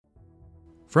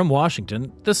From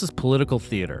Washington, this is Political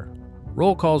Theater,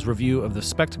 Roll Call's review of the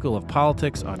spectacle of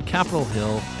politics on Capitol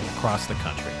Hill and across the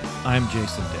country. I'm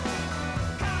Jason Dick.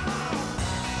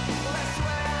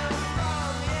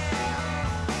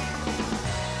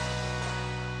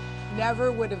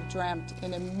 Never would have dreamt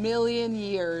in a million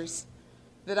years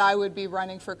that I would be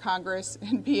running for Congress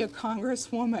and be a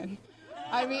congresswoman.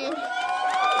 I mean,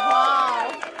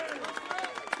 wow.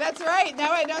 That's right.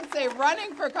 Now I don't say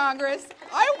running for Congress.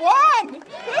 I won!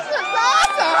 This is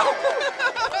awesome!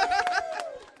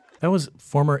 That was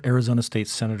former Arizona State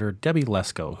Senator Debbie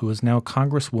Lesko, who is now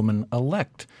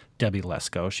Congresswoman-elect Debbie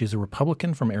Lesko. She's a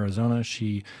Republican from Arizona.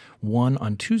 She won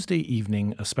on Tuesday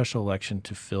evening a special election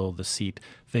to fill the seat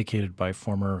vacated by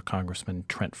former Congressman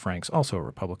Trent Franks, also a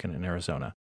Republican in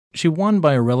Arizona. She won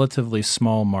by a relatively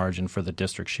small margin for the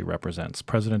district she represents.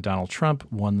 President Donald Trump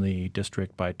won the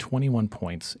district by 21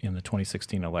 points in the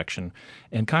 2016 election,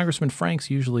 and Congressman Franks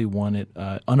usually won it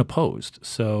unopposed.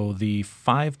 So the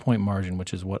 5-point margin,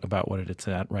 which is about what it's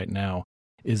at right now,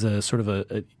 is a sort of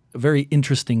a very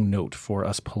interesting note for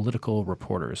us political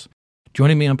reporters.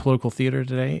 Joining me on Political Theater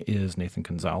today is Nathan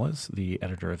Gonzalez, the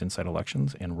editor of Inside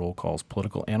Elections and Roll Call's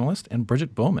political analyst, and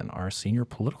Bridget Bowman, our senior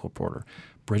political reporter.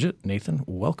 Bridget, Nathan,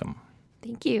 welcome.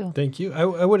 Thank you. Thank you.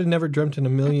 I would have never dreamt in a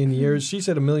million years. She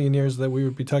said a million years that we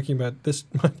would be talking about this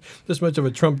much of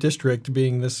a Trump district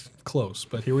being this close,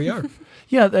 but here we are.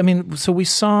 Yeah, I mean, so we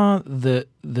saw that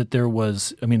there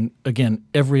was, I mean, again,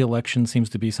 every election seems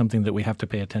to be something that we have to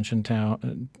pay attention to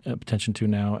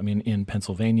now. I mean, in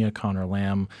Pennsylvania, Conor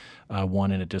Lamb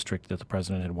won in a district that the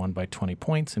president had won by 20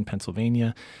 points in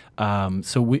Pennsylvania.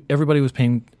 So everybody was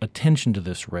paying attention to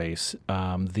this race.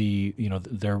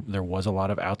 There was a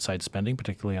lot of outside spending,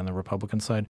 particularly on the Republican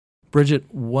side. Bridget,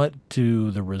 what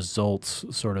do the results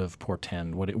sort of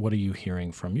portend? What are you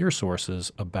hearing from your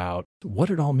sources about what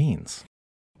it all means?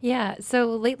 Yeah, so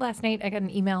late last night, I got an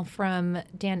email from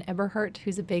Dan Eberhardt,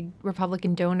 who's a big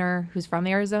Republican donor who's from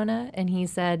Arizona, and he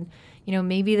said,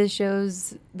 maybe this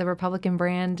shows the Republican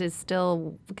brand can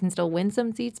still win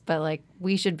some seats, but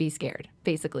we should be scared,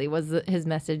 basically, was his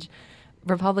message.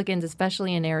 Republicans,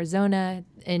 especially in Arizona,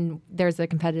 and there's a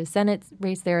competitive Senate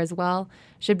race there as well,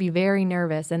 should be very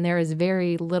nervous, and there is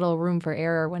very little room for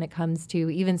error when it comes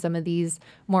to even some of these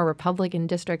more Republican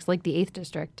districts, like the 8th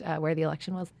District, where the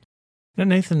election was. Now,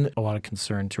 Nathan, a lot of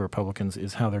concern to Republicans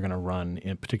is how they're going to run,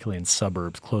 particularly in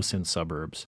suburbs, close-in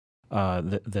suburbs.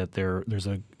 There's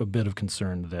a bit of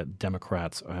concern that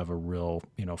Democrats have a real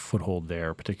foothold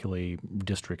there, particularly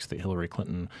districts that Hillary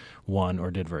Clinton won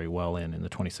or did very well in the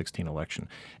 2016 election.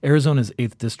 Arizona's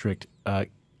 8th District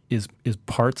is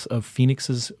parts of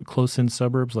Phoenix's close-in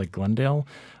suburbs like Glendale.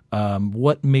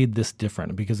 What made this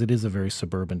different? Because it is a very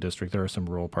suburban district. There are some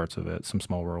rural parts of it, some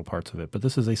small rural parts of it, but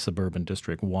this is a suburban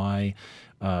district. Why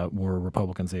were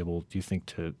Republicans able, do you think,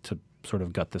 to sort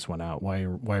of gut this one out?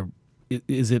 Why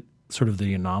is it sort of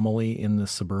the anomaly in the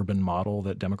suburban model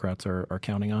that Democrats are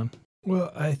counting on?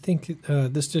 Well, I think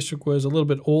this district was a little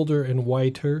bit older and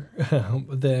whiter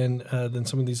than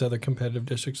some of these other competitive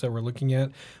districts that we're looking at.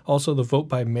 Also, the vote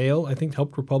by mail, I think,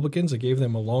 helped Republicans. It gave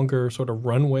them a longer sort of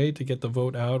runway to get the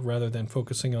vote out rather than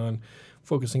focusing on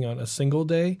a single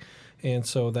day. And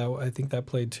so I think that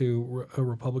played to a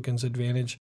Republicans'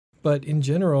 advantage. But in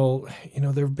general,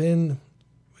 there have been,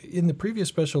 in the previous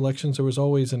special elections, there was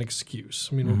always an excuse.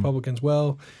 I mean, Republicans,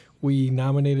 we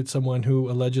nominated someone who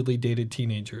allegedly dated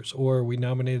teenagers, or we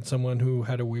nominated someone who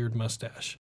had a weird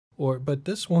mustache. But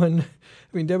this one,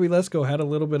 I mean, Debbie Lesko had a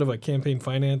little bit of a campaign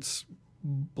finance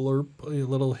blurb, a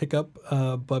little hiccup.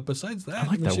 But besides that, I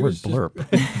like that word, blurb.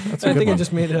 That's I think I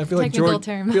just made it. I feel like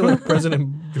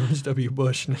President George W.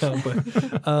 Bush now. But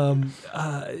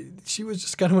she was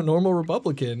just kind of a normal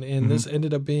Republican, and this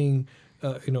ended up being,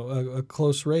 a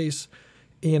close race.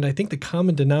 And I think the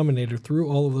common denominator through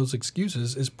all of those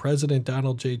excuses is President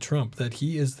Donald J. Trump, that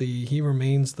he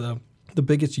remains the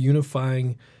biggest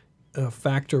unifying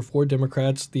factor for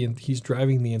Democrats. He's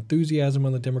driving the enthusiasm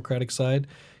on the Democratic side,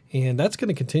 and that's going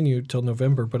to continue till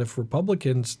November. But if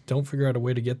Republicans don't figure out a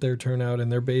way to get their turnout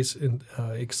and their base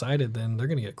excited, then they're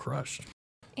going to get crushed.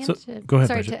 And go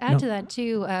ahead, to add to that,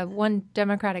 too, one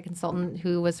Democratic consultant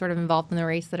who was sort of involved in the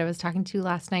race that I was talking to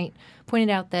last night pointed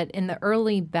out that in the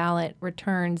early ballot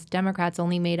returns, Democrats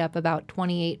only made up about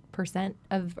 28%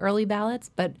 of early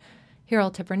ballots, but Hiro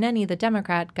Tipirneni, the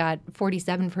Democrat, got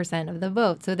 47% of the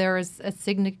vote. So there was a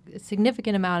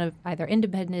significant amount of either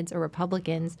independents or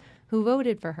Republicans who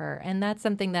voted for her. And that's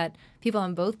something that people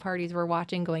on both parties were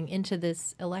watching going into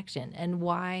this election. And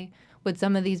why would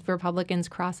some of these Republicans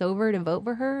cross over to vote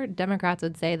for her? Democrats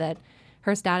would say that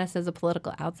her status as a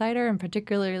political outsider, and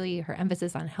particularly her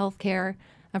emphasis on health care,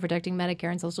 protecting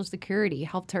Medicare and Social Security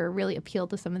helped her really appeal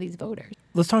to some of these voters.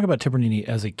 Let's talk about Tipper Nini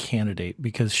as a candidate,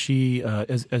 because she,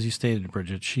 as you stated,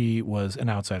 Bridget, she was an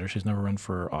outsider. She's never run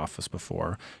for office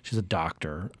before. She's a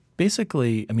doctor.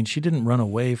 Basically, I mean, she didn't run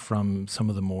away from some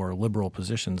of the more liberal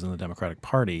positions in the Democratic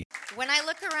Party. When I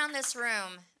look around this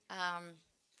room,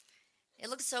 it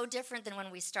looks so different than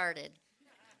when we started.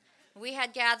 We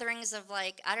had gatherings of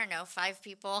 5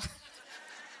 people.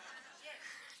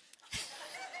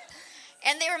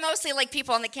 And they were mostly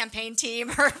people on the campaign team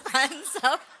or friends.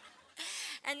 So.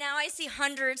 And now I see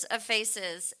hundreds of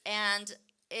faces, and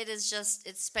it's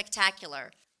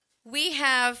spectacular. We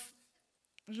have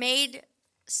made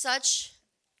such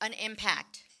an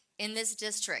impact in this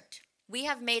district. We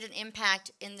have made an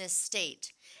impact in this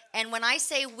state. And when I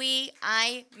say we,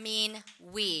 I mean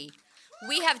we.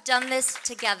 We have done this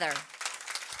together.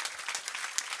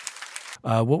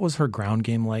 What was her ground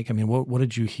game like? I mean, what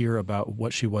did you hear about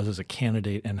what she was as a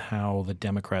candidate and how the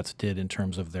Democrats did in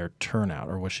terms of their turnout,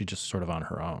 or was she just sort of on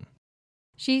her own?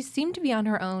 She seemed to be on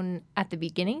her own at the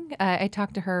beginning. I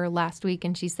talked to her last week,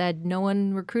 and she said no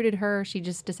one recruited her. She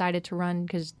just decided to run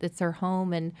because it's her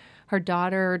home. And her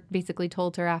daughter basically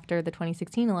told her after the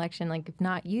 2016 election, if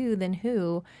not you, then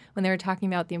who, when they were talking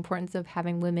about the importance of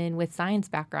having women with science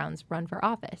backgrounds run for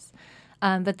office.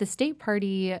 But the state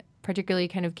party particularly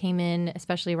kind of came in,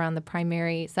 especially around the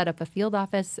primary, set up a field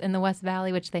office in the West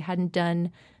Valley, which they hadn't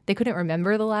done. They couldn't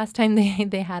remember the last time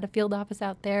they had a field office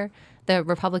out there. The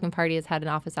Republican Party has had an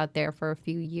office out there for a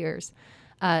few years.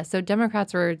 So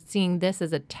Democrats were seeing this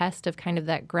as a test of kind of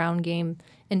that ground game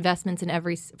investments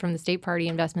from the state party,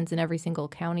 investments in every single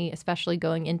county, especially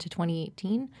going into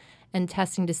 2018, and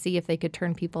testing to see if they could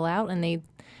turn people out. And they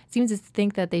seem to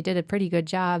think that they did a pretty good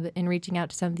job in reaching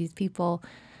out to some of these people.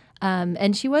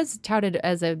 And she was touted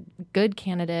as a good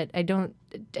candidate.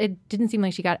 It didn't seem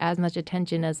like she got as much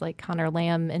attention as Connor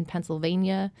Lamb in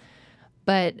Pennsylvania.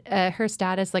 But her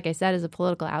status, like I said, as a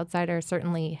political outsider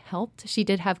certainly helped. She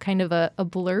did have kind of a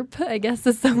blurb, I guess,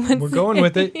 as someone We're going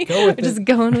with it. Go with it. Just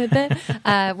going with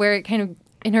it. Where it kind of,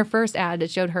 in her first ad,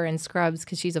 it showed her in scrubs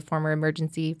because she's a former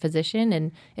emergency physician.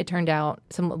 And it turned out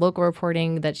some local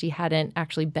reporting that she hadn't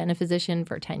actually been a physician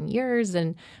for 10 years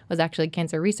and was actually a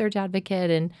cancer research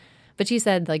advocate. But she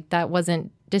said that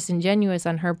wasn't disingenuous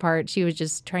on her part. She was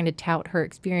just trying to tout her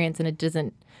experience, and it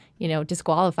doesn't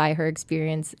disqualify her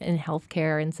experience in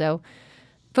healthcare. And so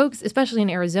folks, especially in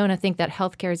Arizona, think that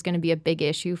healthcare is going to be a big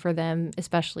issue for them,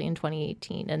 especially in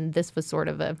 2018. And this was sort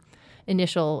of a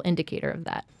initial indicator of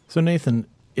that. So Nathan,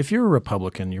 if you're a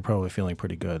Republican, you're probably feeling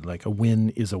pretty good. A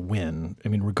win is a win. I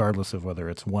mean, regardless of whether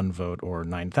it's 1 vote or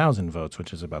 9,000 votes,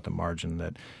 which is about the margin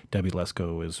that Debbie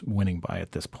Lesko is winning by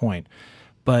at this point.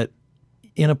 But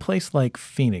in a place like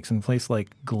Phoenix, in a place like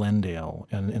Glendale,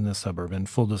 and in the suburb, and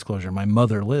full disclosure, my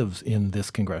mother lives in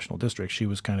this congressional district. She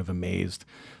was kind of amazed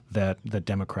that the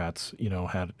Democrats,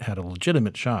 had a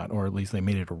legitimate shot, or at least they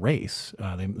made it a race.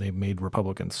 They made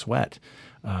Republicans sweat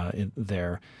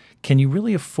there. Can you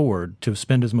really afford to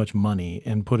spend as much money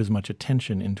and put as much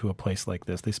attention into a place like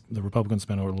this? The Republicans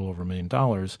spent a little over $1 million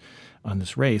on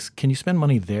this race. Can you spend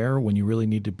money there when you really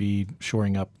need to be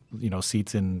shoring up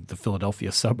seats in the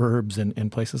Philadelphia suburbs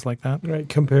and places like that? Right,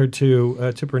 compared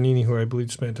to Tipper Nini, who I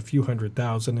believe spent a few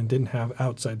 $100,000 and didn't have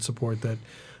outside support that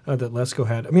Lesko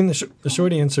had. I mean, the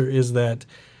short answer is that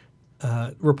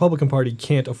Republican Party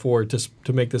can't afford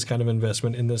to make this kind of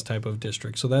investment in this type of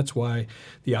district. So that's why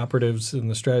the operatives and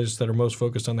the strategists that are most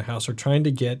focused on the House are trying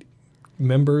to get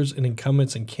members and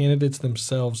incumbents and candidates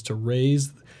themselves to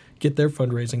get their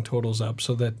fundraising totals up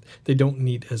so that they don't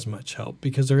need as much help,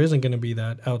 because there isn't going to be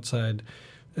that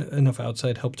enough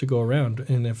outside help to go around.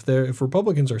 And if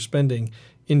Republicans are spending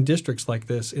in districts like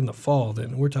this in the fall,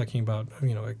 then we're talking about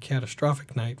a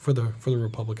catastrophic night for the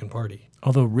Republican Party.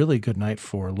 Although really good night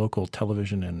for local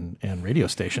television and radio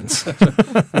stations.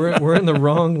 We're in the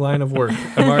wrong line of work.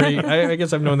 I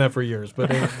guess I've known that for years,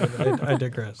 but I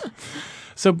digress.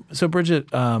 So Bridget,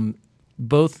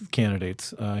 both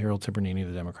candidates, Harold Tipper Nini,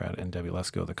 the Democrat, and Debbie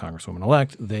Lesko, the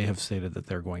Congresswoman-elect, they have stated that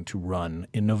they're going to run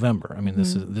in November. I mean,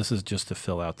 this is just to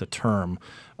fill out the term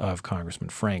of Congressman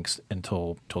Franks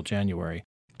until January.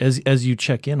 As you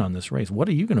check in on this race, what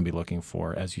are you going to be looking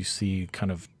for as you see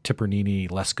kind of Tipper Nini,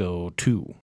 Lesko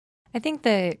 2? I think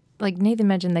that, like Nathan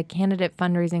mentioned, the candidate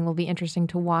fundraising will be interesting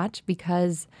to watch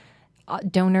because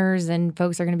donors and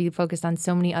folks are going to be focused on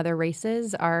so many other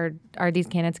races. Are these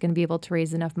candidates going to be able to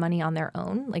raise enough money on their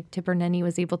own? Like Tipper Nini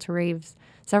was able to raise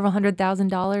several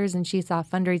 $100,000, and she saw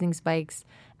fundraising spikes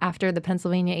after the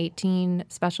Pennsylvania 18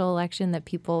 special election that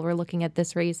people were looking at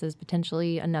this race as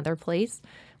potentially another place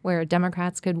where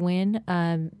Democrats could win.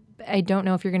 I don't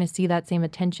know if you're going to see that same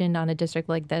attention on a district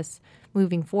like this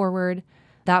moving forward.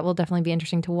 That will definitely be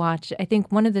interesting to watch. I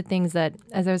think one of the things that,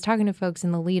 as I was talking to folks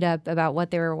in the lead up about what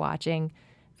they were watching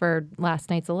for last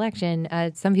night's election,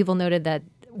 some people noted that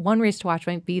one race to watch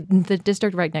might be the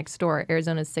district right next door,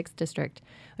 Arizona's 6th district,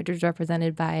 which was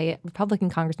represented by Republican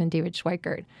Congressman David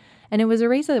Schweikert. And it was a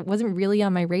race that wasn't really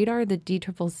on my radar. The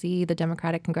DCCC, the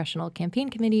Democratic Congressional Campaign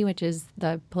Committee, which is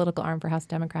the political arm for House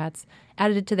Democrats,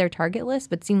 added it to their target list,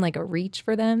 but seemed like a reach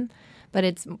for them. But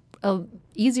it's a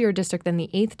easier district than the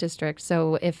 8th district.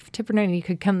 So if Tip Bernardi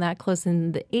could come that close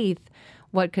in the 8th,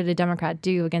 what could a Democrat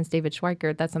do against David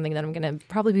Schweikert? That's something that I'm going to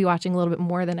probably be watching a little bit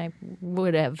more than I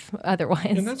would have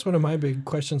otherwise. And that's one of my big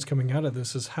questions coming out of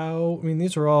this is how,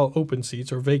 these are all open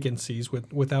seats or vacancies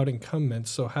without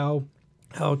incumbents. So how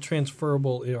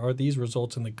transferable are these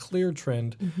results in the clear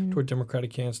trend toward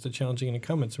Democratic candidates to challenging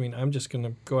incumbents? I'm just going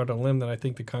to go out on a limb that I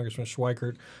think that Congressman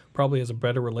Schweikert probably has a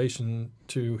better relation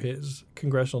to his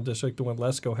congressional district than what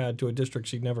Lesko had to a district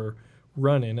she'd never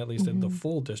run in, at least in the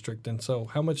full district. And so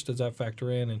how much does that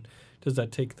factor in, and does that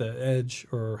take the edge,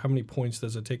 or how many points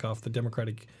does it take off the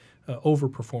Democratic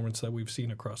overperformance that we've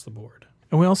seen across the board?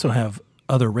 And we also have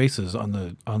other races on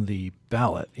the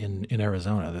ballot in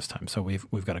Arizona this time. So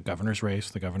we've got a governor's race.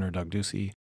 The governor, Doug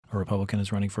Ducey, a Republican,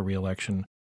 is running for re-election.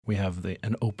 We have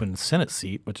an open Senate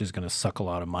seat, which is going to suck a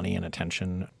lot of money and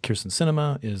attention. Kyrsten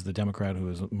Sinema is the Democrat who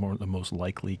is the most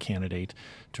likely candidate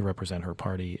to represent her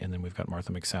party. And then we've got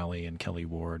Martha McSally and Kelly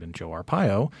Ward and Joe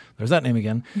Arpaio. There's that name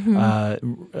again.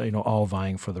 All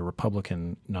vying for the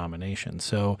Republican nomination.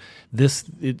 So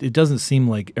it doesn't seem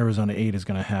like Arizona 8 is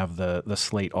going to have the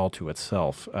slate all to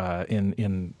itself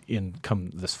in come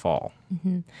this fall.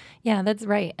 Yeah, that's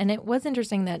right. And it was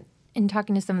interesting that in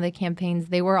talking to some of the campaigns,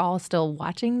 they were all still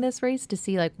watching this race to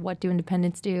see, like, what do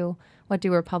independents do? What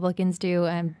do Republicans do?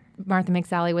 And Martha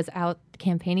McSally was out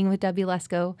campaigning with Debbie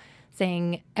Lesko,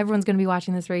 saying everyone's going to be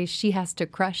watching this race. She has to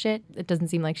crush it. It doesn't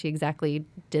seem like she exactly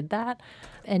did that.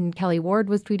 And Kelly Ward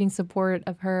was tweeting support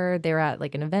of her. They were at,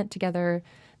 like, an event together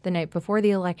the night before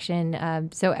the election.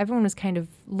 So everyone was kind of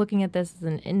looking at this as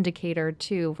an indicator,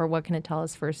 too, for what can it tell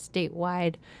us for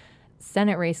statewide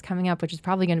Senate race coming up, which is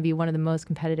probably going to be one of the most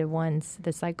competitive ones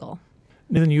this cycle.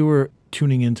 Nathan, you were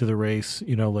tuning into the race,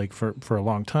 for a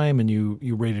long time, and you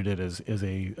rated it as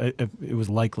it was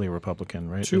likely a Republican,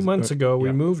 right? 2 months ago,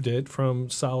 we moved it from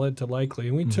solid to likely,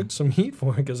 and we took some heat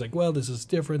for it because, this is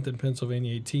different than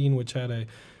Pennsylvania 18, which had a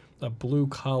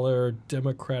blue-collar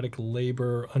Democratic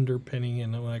labor underpinning.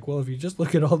 And I'm like, well, if you just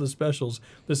look at all the specials,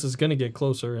 this is going to get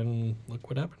closer, and look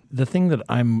what happened. The thing that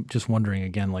I'm just wondering,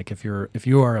 again, like if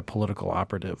you are a political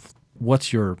operative,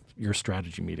 what's your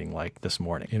strategy meeting like this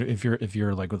morning? If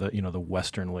you're like with the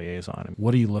Western liaison,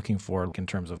 what are you looking for in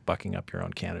terms of bucking up your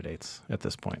own candidates at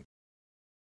this point?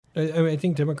 I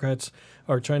think Democrats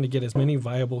are trying to get as many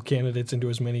viable candidates into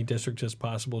as many districts as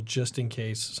possible just in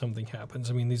case something happens.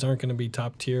 These aren't going to be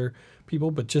top-tier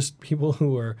people, but just people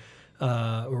who are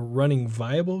running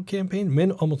viable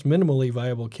campaigns, almost minimally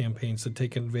viable campaigns that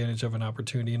take advantage of an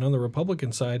opportunity. And on the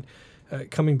Republican side,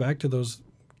 coming back to those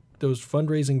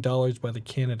fundraising dollars by the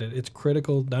candidate, it's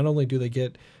critical. Not only do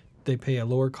they pay a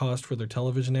lower cost for their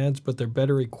television ads, but they're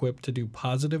better equipped to do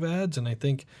positive ads. And I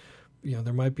think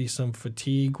there might be some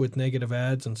fatigue with negative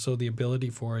ads, and so the ability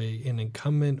for an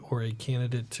incumbent or a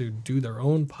candidate to do their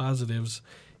own positives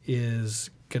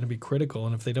is going to be critical.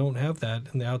 And if they don't have that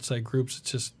in the outside groups,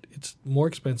 it's more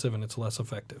expensive and it's less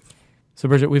effective. So,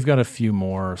 Bridget, we've got a few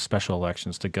more special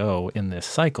elections to go in this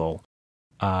cycle.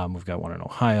 We've got one in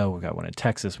Ohio, we've got one in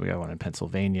Texas, we've got one in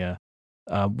Pennsylvania.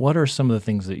 What are some of the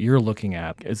things that you're looking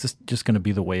at? Is this just going to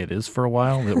be the way it is for a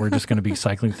while, that we're just going to be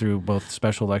cycling through both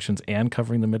special elections and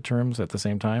covering the midterms at the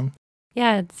same time?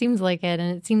 Yeah, it seems like it.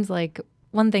 And it seems like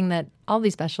one thing that all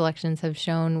these special elections have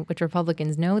shown, which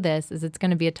Republicans know this, is it's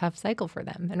going to be a tough cycle for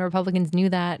them. And Republicans knew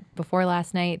that before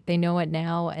last night. They know it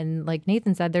now. And like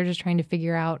Nathan said, they're just trying to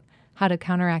figure out how to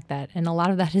counteract that. And a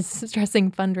lot of that is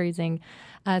stressing fundraising.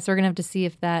 So we're going to have to see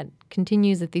if that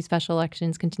continues, if these special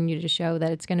elections continue to show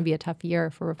that it's going to be a tough year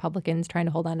for Republicans trying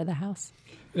to hold on to the House.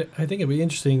 I think it'd be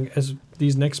interesting as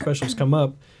these next specials come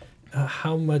up,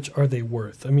 how much are they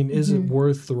worth? Is it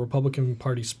worth the Republican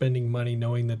Party spending money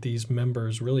knowing that these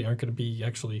members really aren't going to be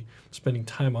actually spending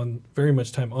very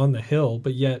much time on the Hill,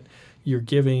 but yet you're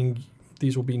giving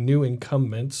these will be new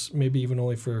incumbents, maybe even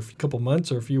only for a couple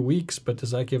months or a few weeks, but does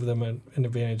that give them an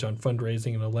advantage on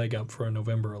fundraising and a leg up for a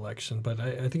November election? But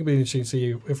I think it'd be interesting to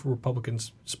see if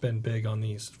Republicans spend big on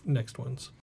these next ones.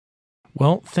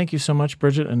 Well, thank you so much,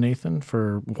 Bridget and Nathan,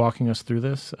 for walking us through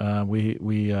this. We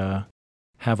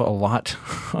have a lot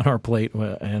on our plate,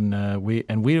 and we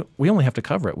only have to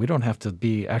cover it. We don't have to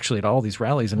be actually at all these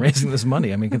rallies and raising this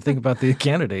money. I mean, you can think about the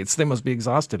candidates; they must be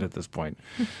exhausted at this point.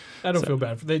 I don't feel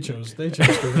bad for they chose they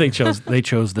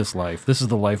chose this life. This is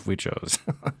the life we chose.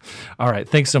 All right,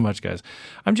 thanks so much, guys.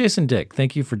 I'm Jason Dick.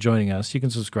 Thank you for joining us. You can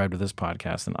subscribe to this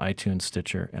podcast on iTunes,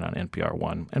 Stitcher, and on NPR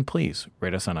One, and please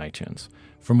rate us on iTunes.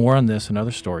 For more on this and other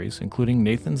stories, including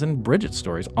Nathan's and Bridget's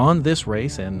stories on this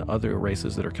race and other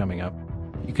races that are coming up,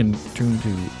 you can turn to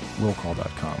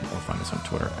rollcall.com or find us on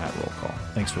Twitter @rollcall.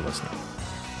 Thanks for listening.